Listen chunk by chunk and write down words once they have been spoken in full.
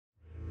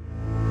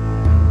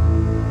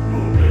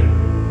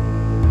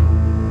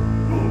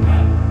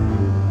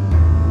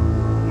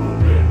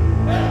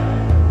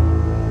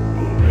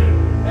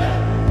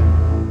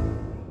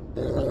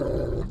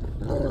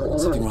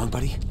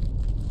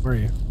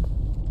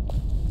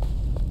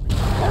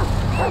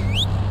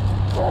It's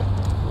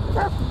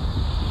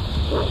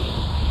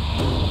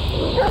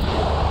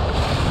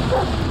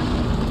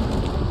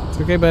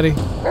okay, buddy.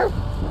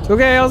 It's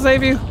okay, I'll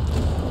save you.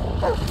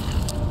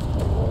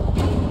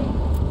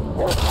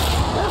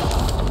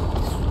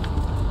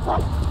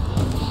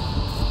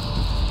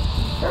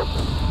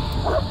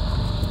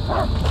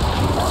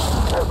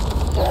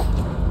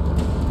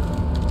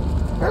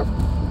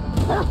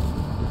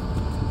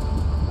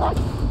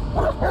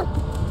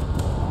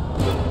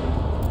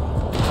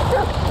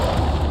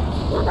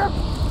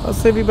 I'll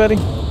save you, buddy.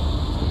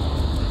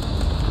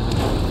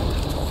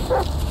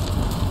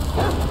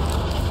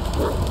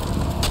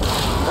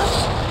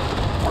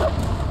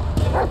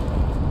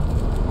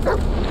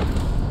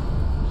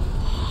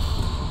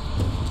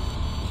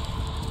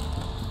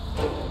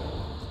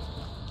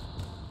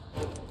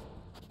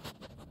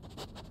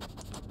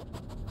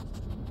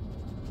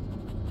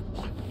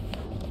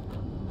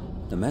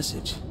 A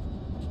message,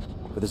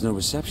 but there's no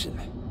reception.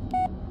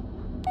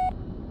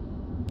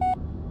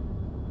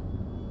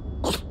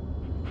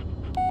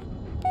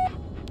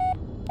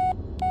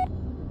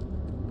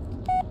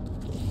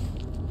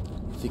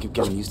 I think I'm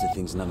getting used to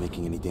things not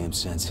making any damn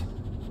sense.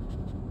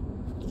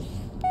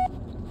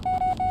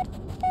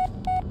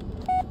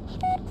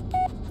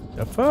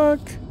 The fuck?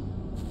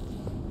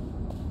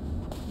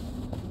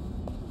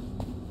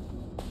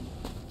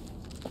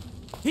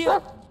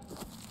 Here!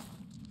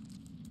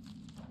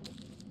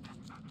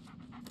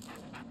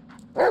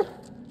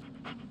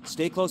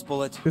 Stay close,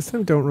 Bullet. This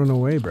time don't run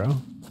away, bro.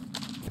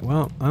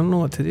 Well, I don't know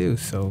what to do,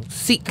 so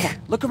seek.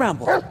 Look around,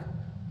 Bullet.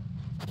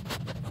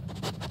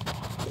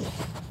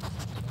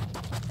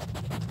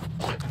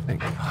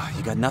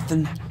 You got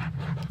nothing?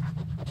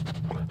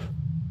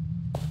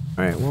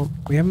 Alright, well,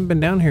 we haven't been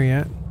down here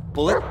yet.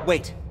 Bullet,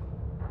 wait.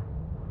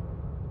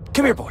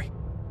 Come here, boy.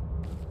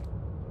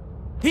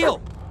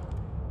 Heal!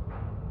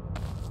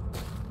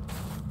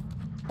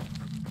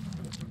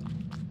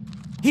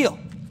 Heal!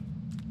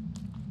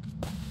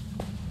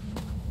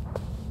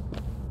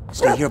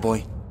 Stay here,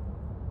 boy.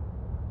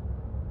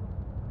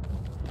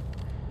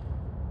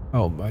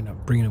 Oh, by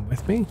not bringing him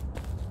with me?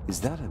 Is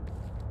that a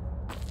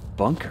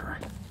bunker?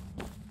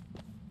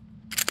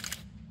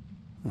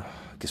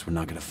 Guess we're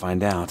not gonna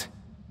find out.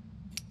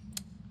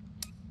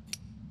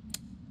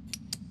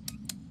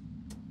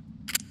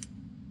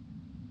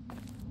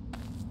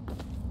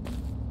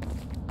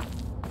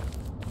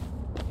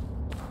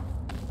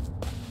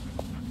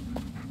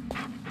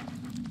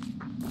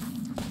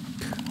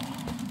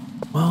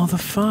 Well, the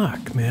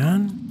fuck,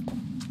 man.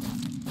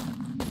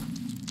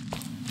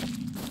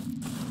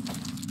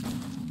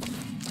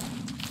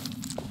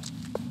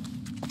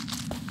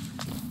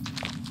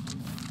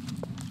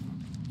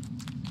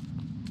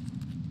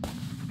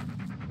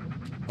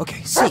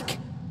 Okay, seek.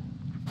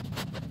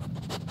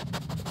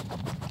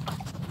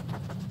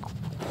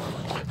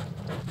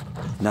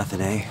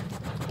 Nothing, eh?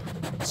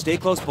 Stay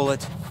close,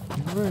 Bullet.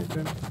 All right,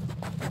 then.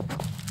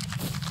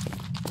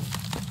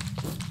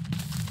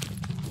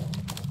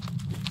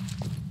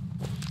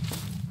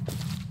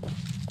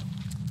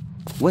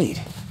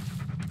 Wait,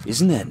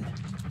 isn't it?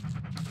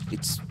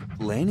 It's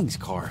Lanning's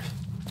car.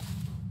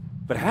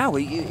 But how?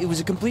 It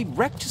was a complete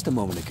wreck just a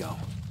moment ago.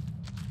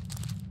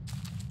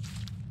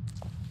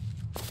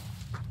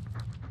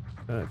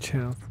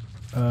 Channel.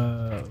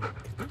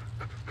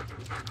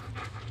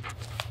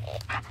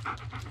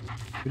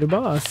 Be the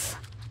boss.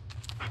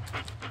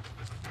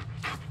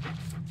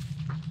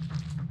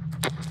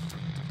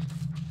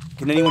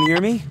 Can anyone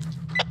hear me?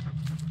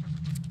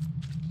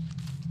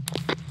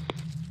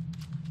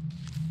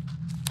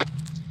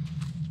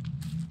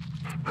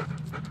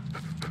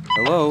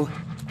 Hello?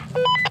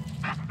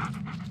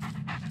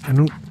 I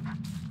don't...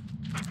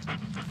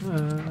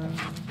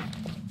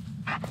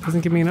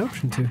 doesn't give me an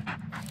option to.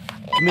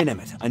 Come in,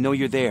 Emmett. I know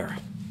you're there.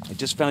 I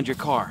just found your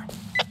car.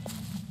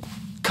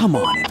 Come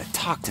on, Emmett.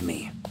 Talk to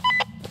me.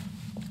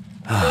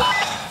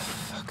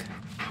 Fuck.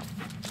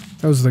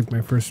 That was like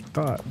my first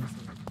thought.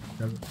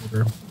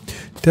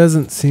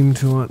 Doesn't seem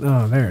to want...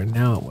 Oh, there.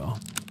 Now it will.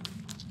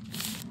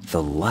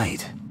 The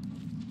light.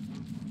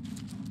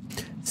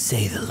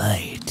 Say the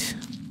light.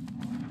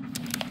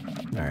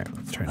 Alright,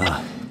 let's try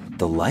that.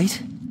 The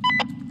light?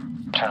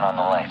 Turn on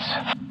the lights.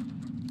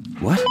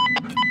 What?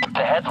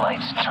 The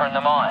headlights, turn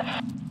them on.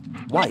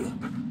 Why?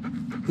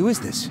 Who is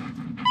this?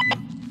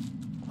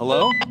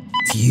 Hello?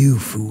 It's you,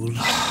 fool.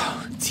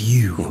 It's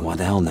you. Yeah, why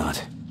the hell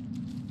not?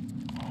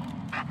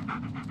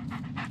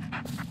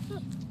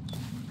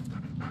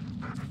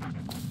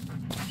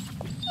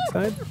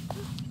 Side?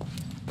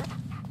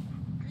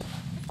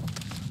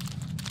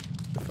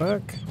 The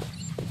fuck?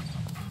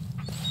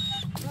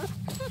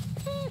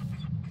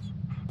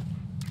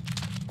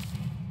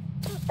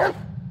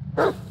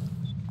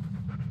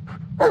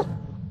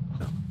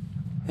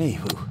 Hey,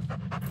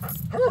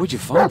 where'd you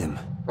find him?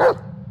 Oh,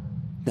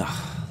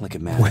 like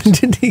it matters. When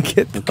did he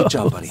get those? Good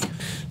job, buddy.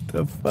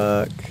 The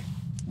fuck?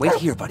 Wait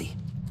here, buddy.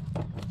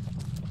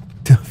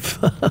 The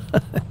fuck?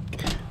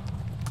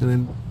 And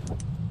then...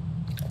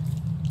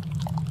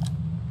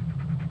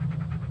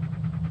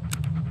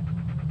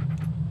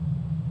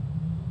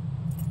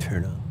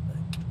 Turn on.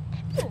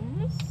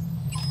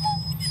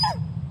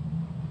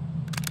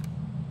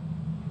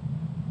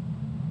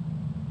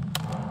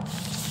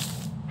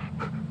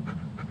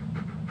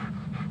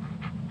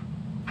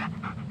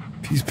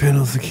 Fuse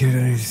panels located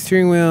underneath the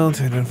steering wheel.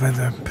 To identify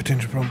the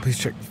potential problem, please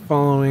check the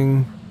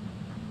following.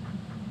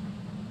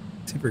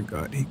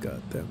 He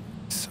got them.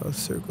 Saw a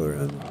circle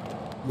around.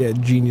 Yeah,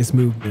 genius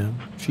move, man.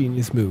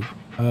 Genius move.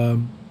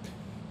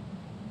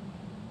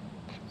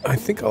 I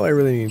think all I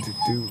really need to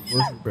do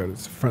work about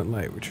is the front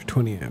light, which are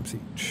 20 amps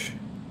each.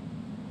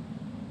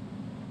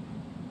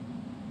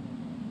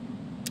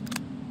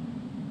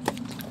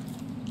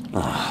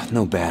 Ah,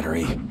 no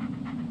battery.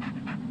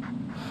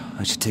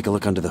 I should take a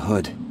look under the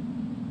hood.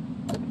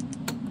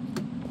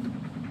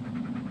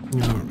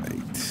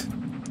 Alright.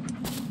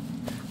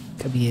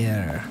 Come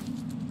here.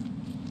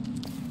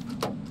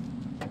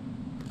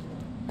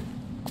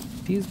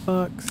 Fuse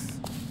box.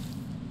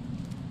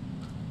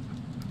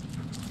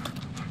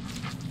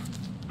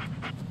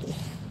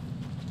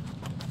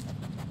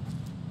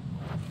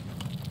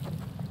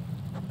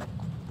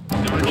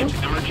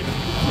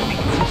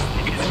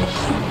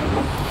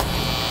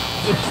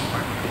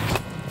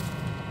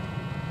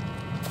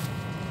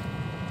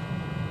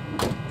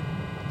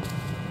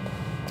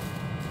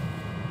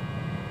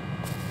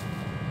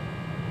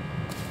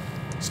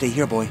 Stay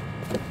here, boy.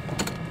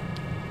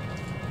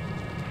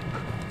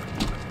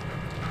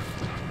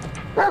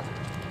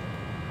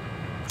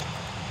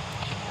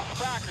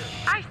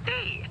 I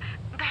see.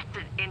 That's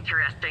an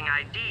interesting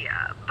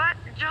idea. But,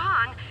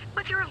 John,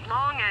 with your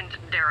long and,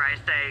 dare I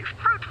say,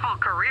 fruitful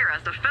career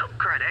as a film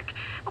critic,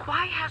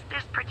 why has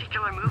this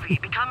particular movie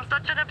become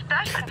such an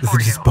obsession Does for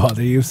it you? just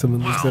bother you if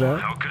someone looks it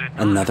up? How could it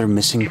not? Another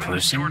missing Even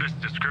person? The shortest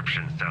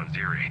description sounds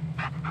eerie.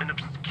 An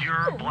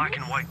obscure black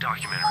and white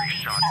documentary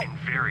shot in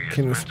various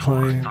Can mental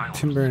supply asylums.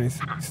 timber and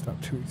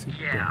stop 2 weeks ago.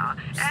 Yeah,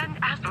 and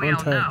as we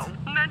all know,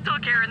 mental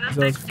care in the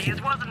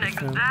 60s wasn't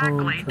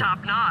exactly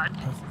top-notch.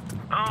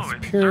 Oh,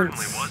 it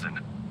certainly wasn't.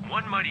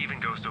 One might even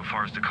go so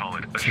far as to call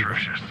it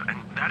atrocious, and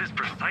that is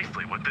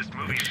precisely what this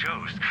movie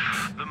shows.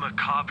 The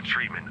macabre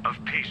treatment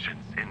of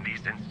patients in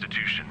these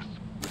institutions.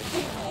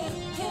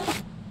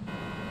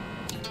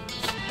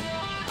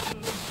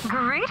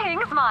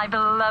 Greetings, my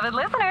beloved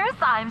listeners.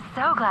 I'm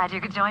so glad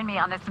you could join me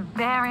on this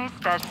very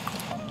special...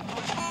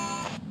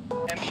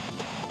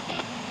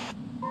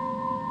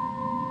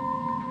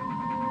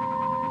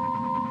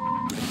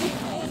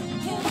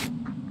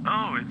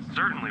 Oh, it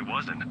certainly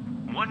wasn't.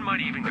 One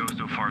might even go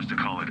so far as to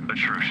call it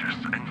atrocious,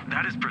 and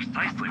that is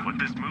precisely what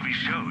this movie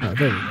shows. Oh,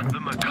 there we go. The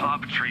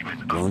macabre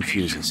treatment Blown of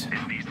patients fuses.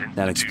 in these institutions.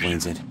 That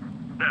explains it.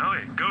 Now,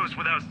 it goes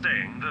without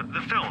saying,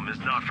 the film is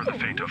not for the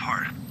faint of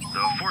heart.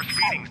 The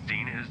force-feeding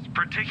scene is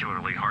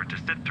particularly hard to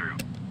sit through.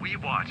 We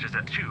watch as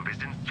a tube is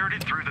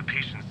inserted through the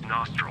patient's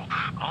nostril,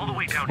 all the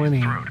way down 20.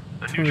 his throat.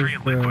 The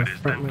nutrient 20 for liquid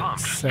is then front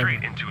pumped light,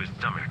 straight 7. into his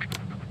stomach.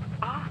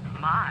 Oh,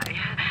 my.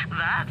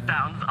 That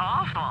sounds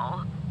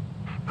awful.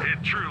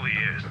 It truly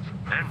is.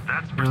 And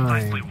that's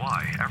precisely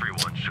why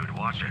everyone should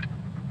watch it.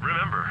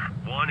 Remember,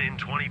 1 in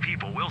 20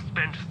 people will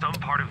spend some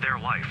part of their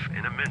life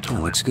in a mental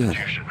That looks good.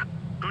 institution.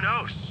 Who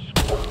knows?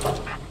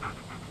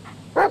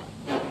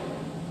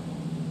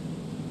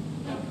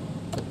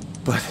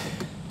 But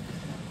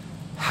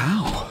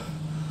how?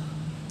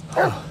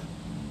 Oh.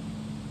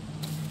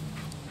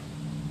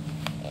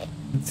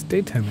 It's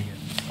daytime again.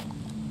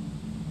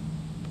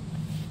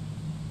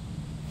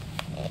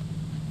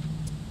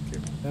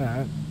 Give me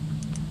that.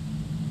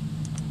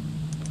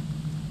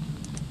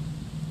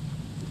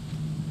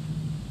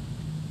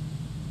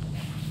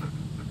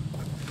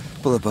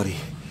 Bullet buddy.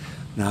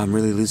 Now I'm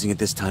really losing it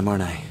this time,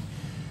 aren't I?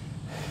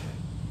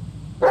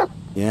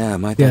 Yeah,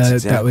 my thoughts Yeah,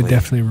 exactly. that would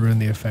definitely ruin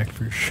the effect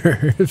for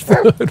sure if the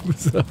hood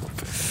was up.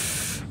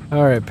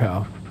 All right,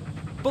 pal.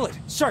 Bullet,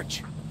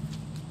 search!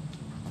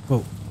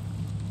 Whoa.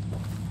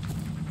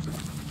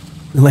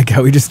 I like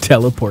how he just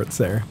teleports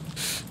there.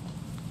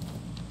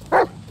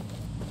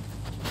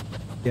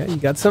 Yeah, you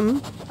got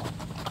something?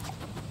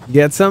 You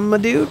got something, my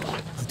dude?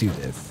 Let's do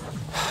this.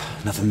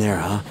 Nothing there,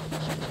 huh?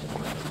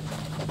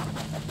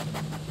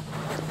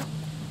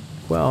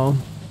 Well,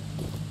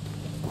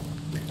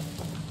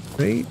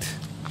 great.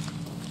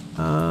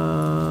 All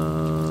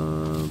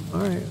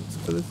right, let's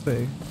go this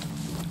way.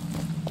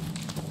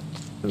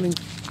 I mean,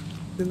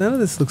 none of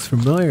this looks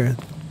familiar.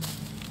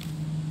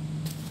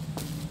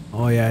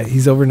 Oh yeah,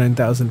 he's over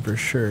 9,000 for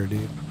sure,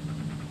 dude.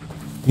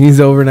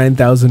 He's over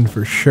 9,000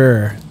 for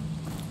sure.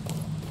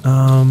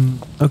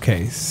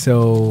 Okay,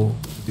 so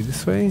do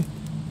this way.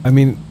 I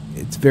mean,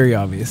 it's very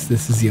obvious.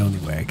 This is the only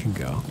way I can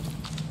go.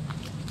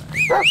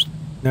 All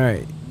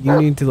right, you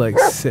need to like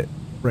sit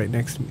right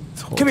next to me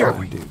this whole Come here,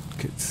 time, boy. dude,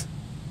 because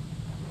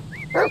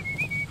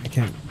I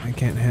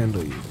can't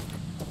handle you.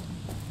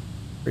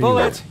 Where you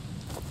Bullet!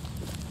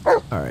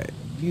 at? All right,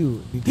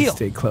 you need to Heal.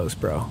 stay close,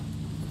 bro.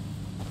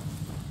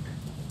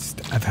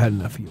 I've had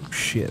enough of your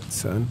shit,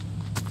 son.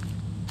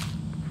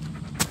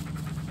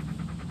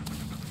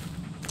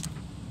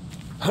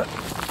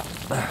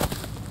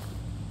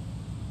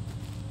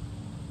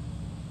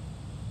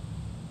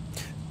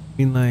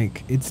 mean,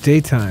 like, it's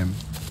daytime.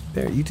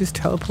 There, you just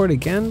teleport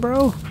again,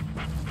 bro?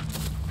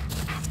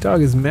 This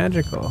dog is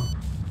magical.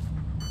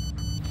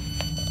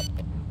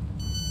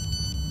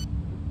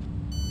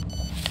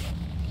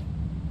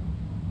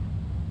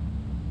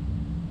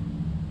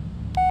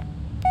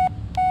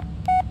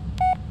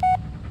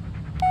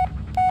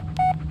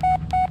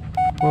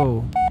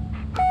 Whoa.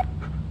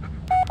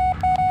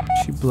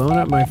 Is she blowing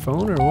up my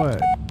phone or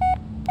what?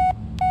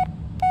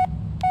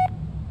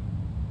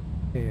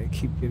 Hey, I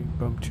keep getting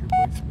bumped to your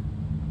voicemail.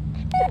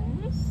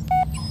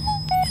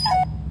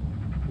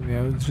 Maybe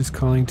I was just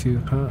calling to,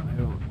 huh? I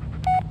don't.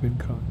 Been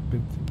calling.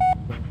 Been thinking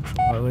about this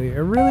a lot lately.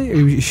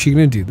 Really? Is she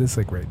gonna do this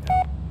like right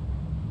now?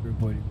 We're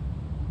avoiding.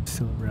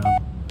 Still around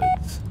the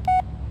woods.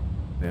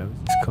 Yeah, I was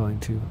just calling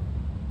to.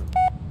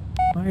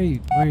 Why are you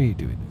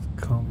doing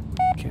this? Call me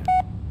when you can.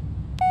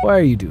 Why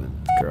are you doing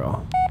this,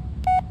 girl?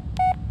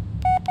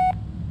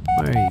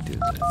 Why are you doing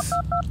this?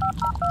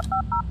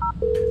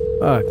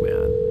 Fuck,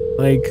 man.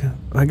 Like,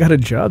 I got a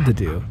job to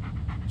do.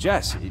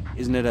 Jess,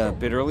 isn't it a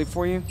bit early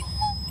for you?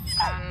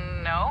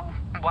 No.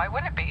 Why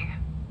would it be?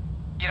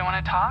 You don't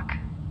want to talk?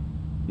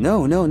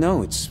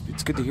 No. It's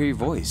good to hear your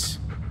voice.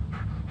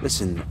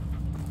 Listen,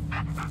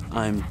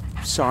 I'm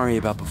sorry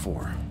about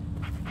before.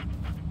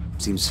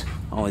 Seems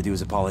all I do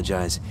is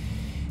apologize,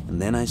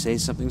 and then I say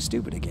something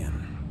stupid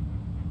again.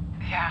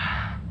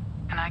 Yeah.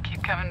 And I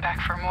keep coming back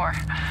for more.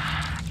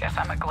 Guess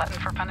I'm a glutton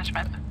for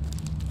punishment.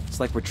 It's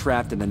like we're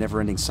trapped in a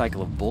never-ending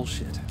cycle of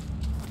bullshit.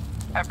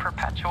 A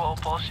perpetual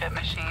bullshit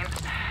machine.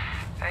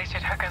 They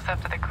should hook us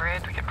up to the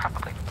grid. We could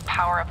probably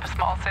power up a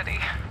small city.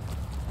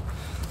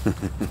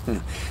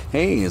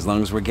 Hey, as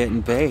long as we're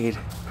getting paid.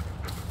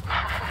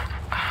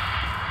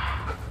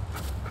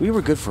 We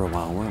were good for a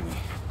while, weren't we?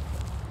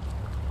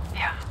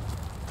 Yeah,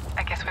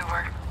 I guess we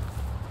were.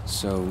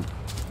 So,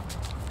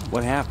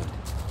 what happened?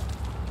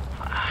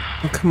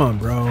 Oh, come on,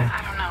 bro.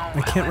 I don't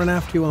know. I can't run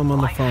after you while I'm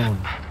on the phone.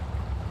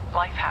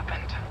 Life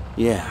happened.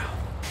 Yeah.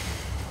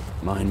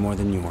 Mine more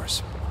than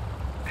yours.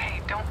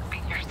 Hey, don't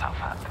beat yourself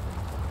up.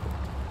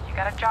 You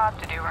got a job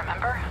to do,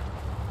 remember?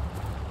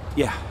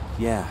 Yeah.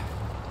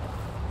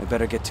 I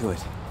better get to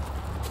it.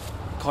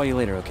 Call you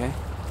later, okay?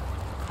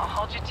 I'll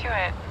hold you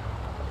to it.